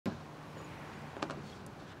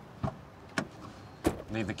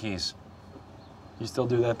Leave the keys. You still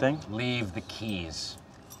do that thing? Leave the keys.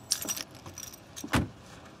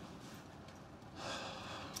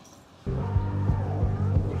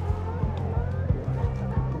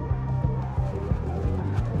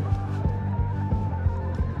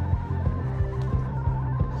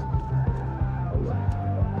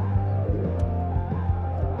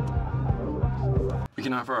 We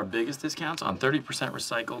can offer our biggest discounts on 30%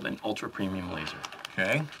 recycled and ultra premium laser.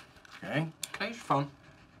 Okay. Can I use your phone?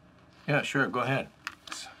 Yeah, sure. Go ahead.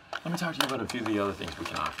 Let me talk to you about a few of the other things we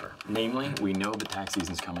can offer. Namely, we know the tax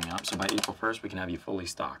season's coming up, so by April 1st, we can have you fully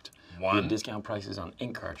stocked. 1. We have discount prices on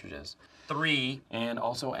ink cartridges. 3. And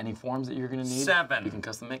also any forms that you're gonna need. 7. We can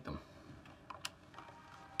custom make them.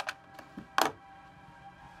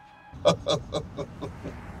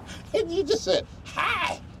 And you just said,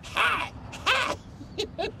 hi.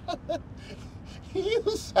 You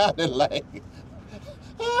sounded like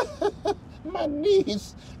my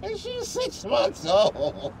niece, and she's 6 months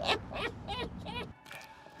old.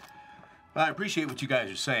 Well, I appreciate what you guys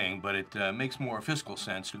are saying, but it makes more fiscal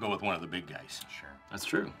sense to go with one of the big guys. Sure. That's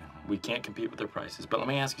true. We can't compete with their prices. But let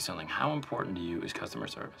me ask you something. How important to you is customer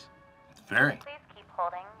service? It's very. Please keep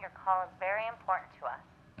holding. Your call is very important to us.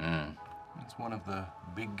 It's one of the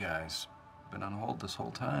big guys. Been on hold this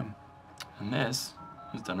whole time. And this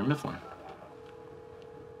is Dunder Mifflin.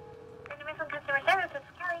 Dunder Mifflin customer service, it's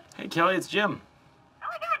Kelly. Hey, Kelly, it's Jim. Oh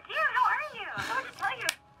my God, Jim, how are you? I wanted to tell you.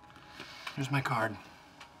 Here's my card.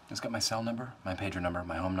 It's got my cell number, my pager number,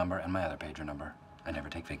 my home number, and my other pager number. I never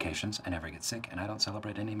take vacations, I never get sick, and I don't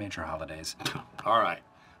celebrate any major holidays. All right,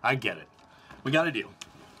 I get it. We got a deal.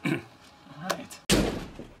 All right.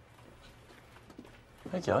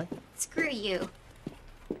 Hey, Kelly. Screw you.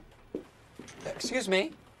 Excuse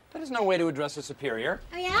me? That is no way to address a superior.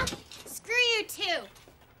 Oh, yeah? Screw you,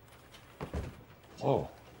 too. Whoa.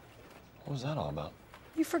 What was that all about?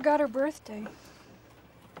 You forgot her birthday.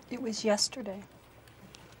 It was yesterday.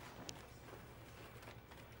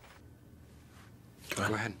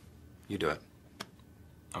 Go ahead. You do it.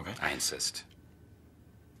 Okay. I insist.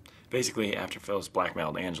 Basically, after Phyllis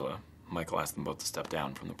blackmailed Angela, Michael asked them both to step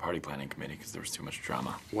down from the party planning committee because there was too much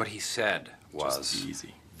drama. What he said was Just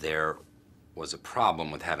easy. There was a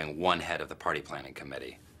problem with having one head of the party planning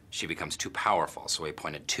committee. She becomes too powerful, so he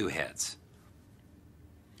appointed 2 heads.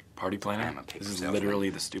 Party planning? I'm a paper This is salesman. literally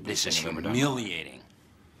the stupidest This is thing I've ever done. humiliating.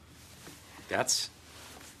 That's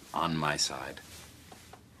on my side.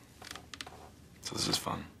 So this is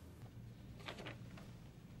fun.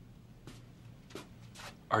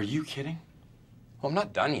 Are you kidding? Well, I'm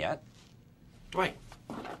not done yet. Dwight,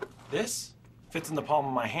 this fits in the palm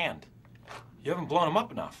of my hand. You haven't blown them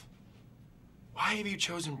up enough. Why have you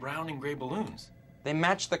chosen brown and gray balloons? They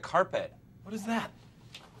match the carpet. What is that?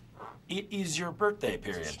 It is your birthday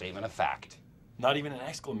period. Statement of fact. Not even an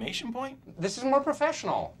exclamation point? This is more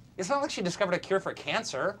professional. It's not like she discovered a cure for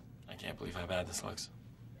cancer. I can't believe how bad this looks.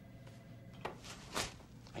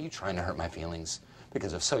 Are you trying to hurt my feelings?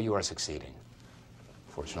 Because if so, you are succeeding.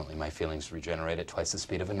 Fortunately, my feelings regenerate at twice the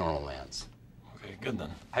speed of a normal man's. Okay, good then.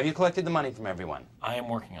 Have you collected the money from everyone? I am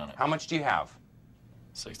working on it. How much do you have?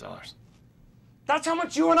 $6. That's how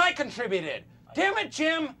much you and I contributed. Damn it,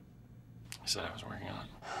 Jim! I said I was working on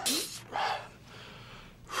it.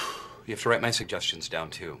 You have to write my suggestions down,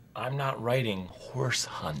 too. I'm not writing horse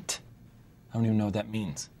hunt. I don't even know what that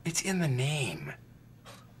means. It's in the name.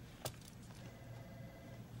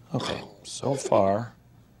 Okay, so far,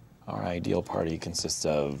 our ideal party consists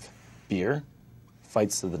of beer,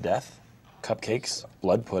 fights to the death, cupcakes,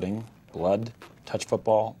 blood pudding, blood, touch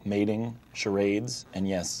football, mating, charades, and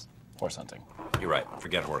yes, horse hunting. You're right.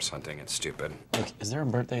 Forget horse hunting. It's stupid. Look, is there a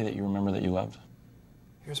birthday that you remember that you loved?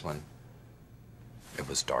 Here's one. It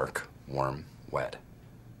was dark, warm, wet.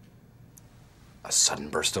 A sudden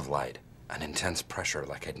burst of light, an intense pressure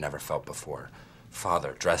like I'd never felt before.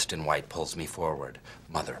 Father, dressed in white, pulls me forward.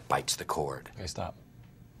 Mother bites the cord. Okay, stop.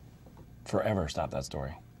 Forever stop that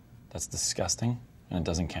story. That's disgusting, and it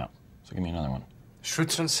doesn't count. So give me another one.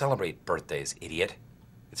 Schrutes don't celebrate birthdays, idiot.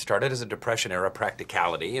 It started as a Depression-era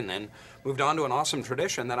practicality and then moved on to an awesome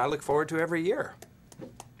tradition that I look forward to every year.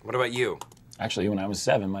 What about you? Actually, when I was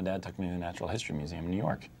 7, my dad took me to the Natural History Museum in New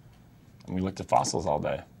York. And we looked at fossils all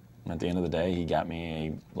day. And at the end of the day, he got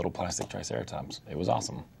me a little plastic Triceratops. It was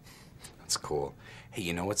awesome. That's cool. Hey,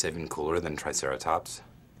 you know what's even cooler than Triceratops?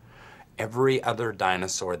 Every other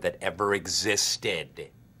dinosaur that ever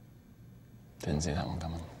existed. Didn't see that one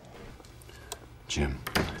coming. Jim,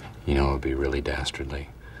 you know it would be really dastardly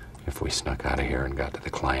if we snuck out of here and got to the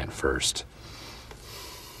client first.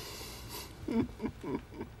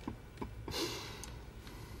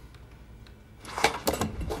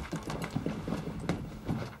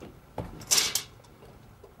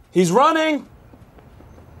 He's running!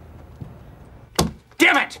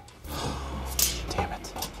 Damn it! Damn it.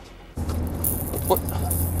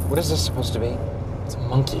 What is this supposed to be? It's a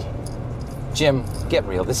monkey. Jim, get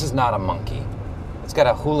real. This is not a monkey. It's got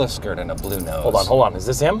a hula skirt and a blue nose. Hold on. Is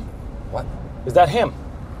this him? What? Is that him?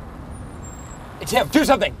 It's him. Do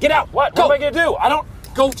something. Get out. What? Go. What am I gonna do? I don't...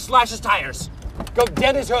 Go slash his tires. Go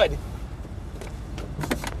dent his hood.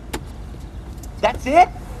 That's it?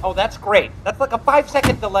 Oh, that's great. That's like a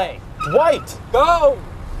 5-second delay. Dwight! Go!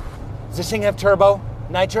 Does this thing have turbo?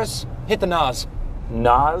 Nitrous? Hit the NOS.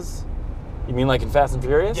 Nas? You mean like in Fast and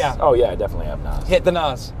Furious? Yeah. Oh yeah, I definitely have Nas. Hit the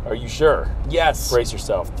NOS. Are you sure? Yes. Brace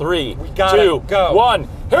yourself. 3, got 2, it. Go. 1.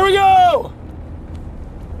 Here we go!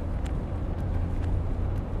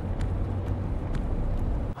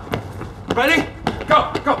 Ready?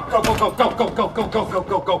 Go, go, go, go, go, go, go, go, go, go, go,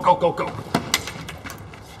 go, go, go, go, go.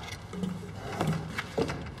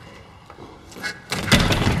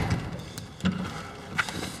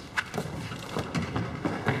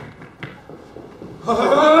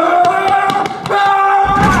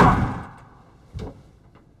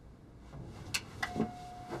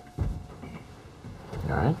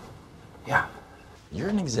 You all right? Yeah. You're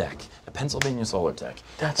an exec at Pennsylvania Solar Tech.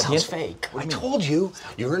 That sounds fake. I told you,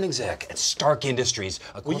 you're an exec at Stark Industries,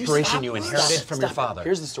 a Will corporation you stop? inherited Stop from it. your Stop it. father.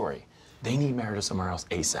 Here's the story. They need Meredith somewhere else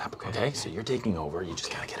ASAP, okay? So you're taking over. You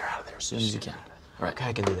just gotta get her out of there as soon as you can. All right. Okay,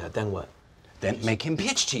 I can do that. Then what? Then make him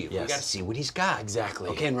pitch to you. Yes. We gotta see what he's got. Exactly.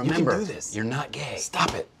 Okay, and You can remember, do this. you're not gay.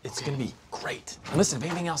 Stop it. It's gonna be great. And listen, if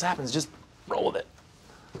anything else happens, just roll with it.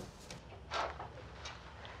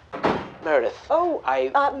 Meredith. Oh,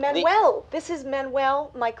 the- Manuel. This is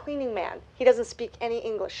Manuel, my cleaning man. He doesn't speak any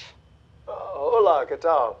English. Hola, ¿qué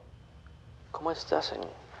tal? ¿Cómo estás,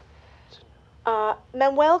 señor?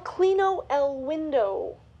 Manuel, cleano el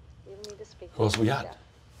window. You don't need to speak. Who else we got?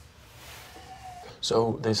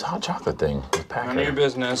 So this hot chocolate thing with Packer. None of your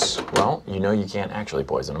business. Well, you know you can't actually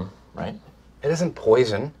poison them, right? It isn't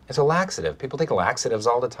poison. It's a laxative. People take laxatives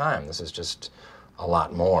all the time. This is just a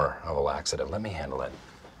lot more of a laxative. Let me handle it.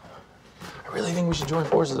 I really think we should join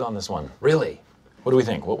forces on this one. Really? What do we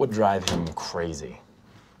think? What would drive him crazy?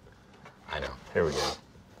 I know. Here we go.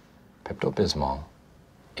 Pepto-Bismol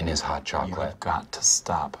in his hot chocolate. You've got to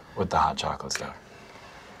stop with the hot chocolate stuff.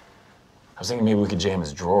 I was thinking maybe we could jam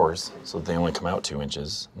his drawers so that they only come out 2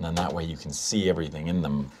 inches, and then that way you can see everything in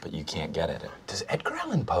them, but you can't get at it. Does Edgar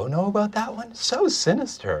Allan Poe know about that one? So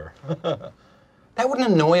sinister. That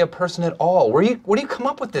wouldn't annoy a person at all. Where do you come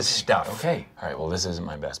up with this stuff? Okay. All right, well, this isn't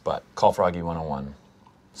my best, but call Froggy 101.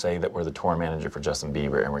 Say that we're the tour manager for Justin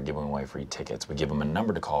Bieber and we're giving away free tickets. We give him a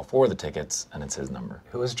number to call for the tickets, and it's his number.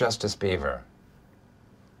 Who is Justice Beaver?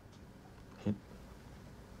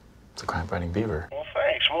 It's a crime-fighting beaver. Well,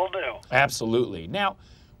 thanks. Will do. Absolutely. Now,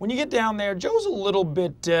 when you get down there, Joe's a little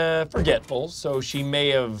bit forgetful, so she may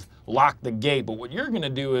have locked the gate, but what you're going to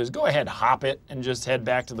do is go ahead, hop it, and just head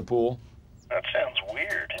back to the pool. That sounds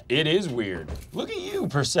weird. It is weird. Look at you,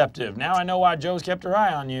 Perceptive. Now I know why Joe's kept her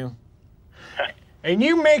eye on you. And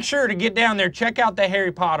you make sure to get down there, check out the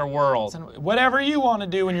Harry Potter world. Whatever you want to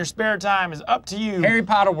do in your spare time is up to you. Harry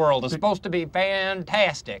Potter world is supposed to be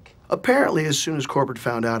fantastic. Apparently, as soon as corporate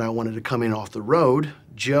found out I wanted to come in off the road,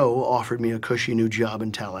 Joe offered me a cushy new job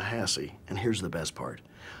in Tallahassee. And here's the best part.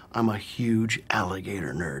 I'm a huge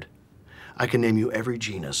alligator nerd. I can name you every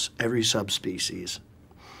genus, every subspecies.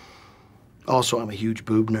 Also, I'm a huge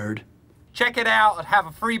boob nerd. Check it out and have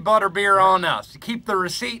a free butterbeer on us. Keep the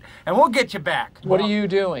receipt, and we'll get you back. What are you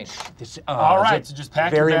doing? All right, so just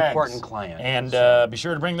pack your Very bags. important client. And be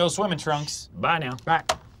sure to bring those swimming trunks. Bye now. Bye.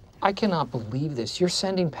 I cannot believe this. You're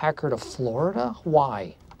sending Packer to Florida?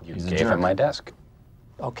 Why? You gave him my desk.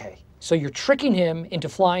 Okay, so you're tricking him into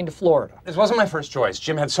flying to Florida. This wasn't my first choice.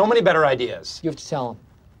 Jim had so many better ideas. You have to tell him.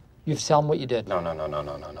 You have to tell him what you did. No.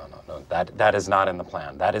 That is not in the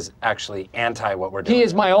plan. That is actually anti what we're doing. He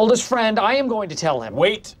is my oldest friend. I am going to tell him.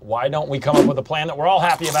 Wait, why don't we come up with a plan that we're all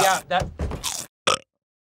happy about? Yeah,